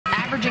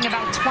averaging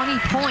about 20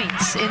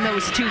 points in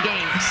those 2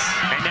 games.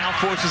 And now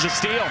forces a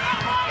steal.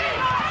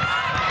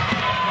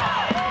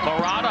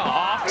 Murata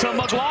off to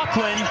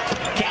McLaughlin.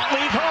 Can't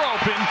leave her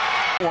open.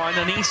 One,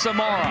 Anissa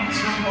Mora.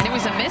 It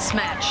was a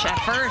mismatch at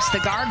first. The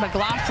guard,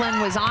 McLaughlin,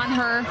 was on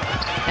her,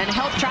 and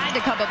help tried to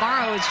come, but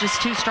Morrow is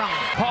just too strong.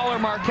 Pauler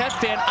Marquette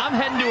fan, I'm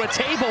heading to a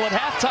table at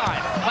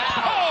halftime.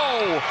 Wow.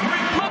 Oh,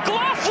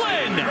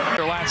 McLaughlin!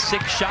 Their last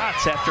 6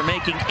 shots after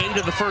making 8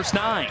 of the first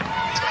 9.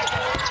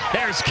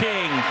 There's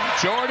King,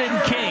 Jordan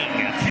King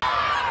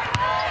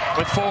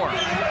with 4.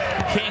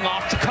 King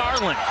off to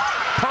Carlin.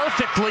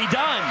 Perfectly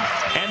done.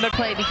 And the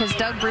play, because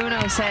Doug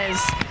Bruno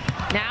says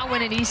now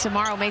when Anissa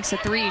Morrow makes a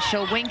 3,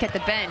 she'll wink at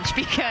the bench,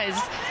 because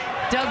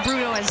Doug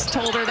Bruno has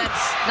told her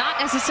that's not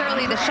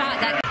necessarily the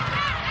shot. That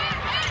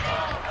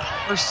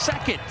her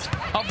second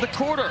of the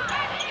quarter.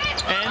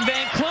 And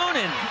Van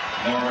Clunen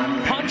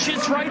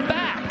punches right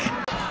back.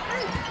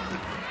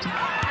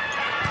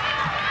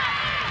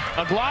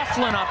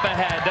 McLaughlin up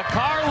ahead to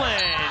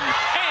Carlin.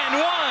 And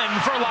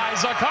 1 for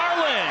Liza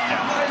Carlin.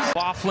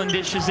 McLaughlin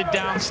dishes it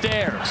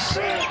downstairs.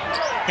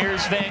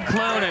 Here's Van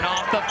Clunen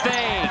off the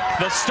fake.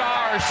 The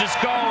Stars just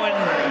going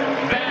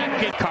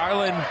back. And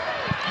Carlin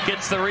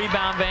gets the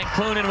rebound. Van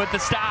Clunen with the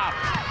stop.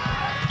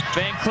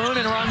 Van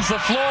Clunen runs the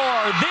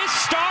floor. This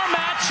star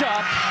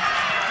matchup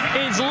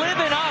is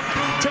living up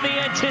to the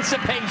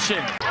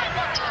anticipation.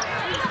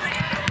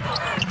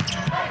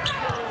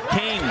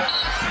 King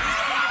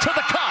to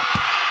the cup.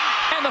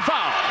 And the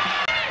foul.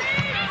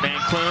 Van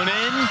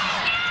Clunen.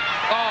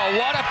 Oh,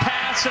 what a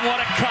pass and what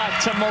a cut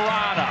to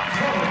Murata.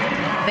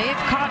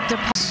 they've caught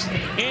DePaul.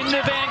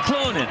 Into Van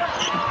Clunen.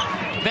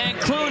 Van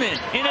Clunen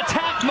in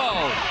attack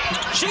mode.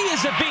 She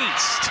is a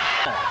beast.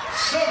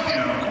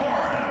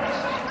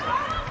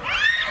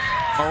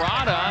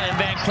 Murata and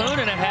Van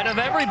Clunen ahead of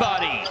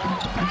everybody.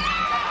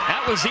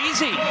 That was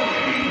easy.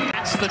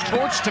 That's the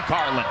torch to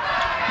Carlin.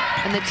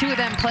 And the 2 of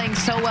them playing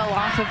so well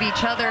off of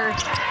each other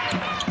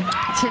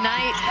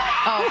tonight.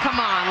 Oh, come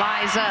on,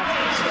 Liza.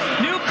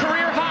 New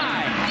career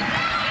high.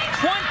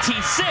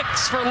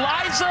 26 for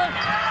Liza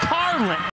Carlin.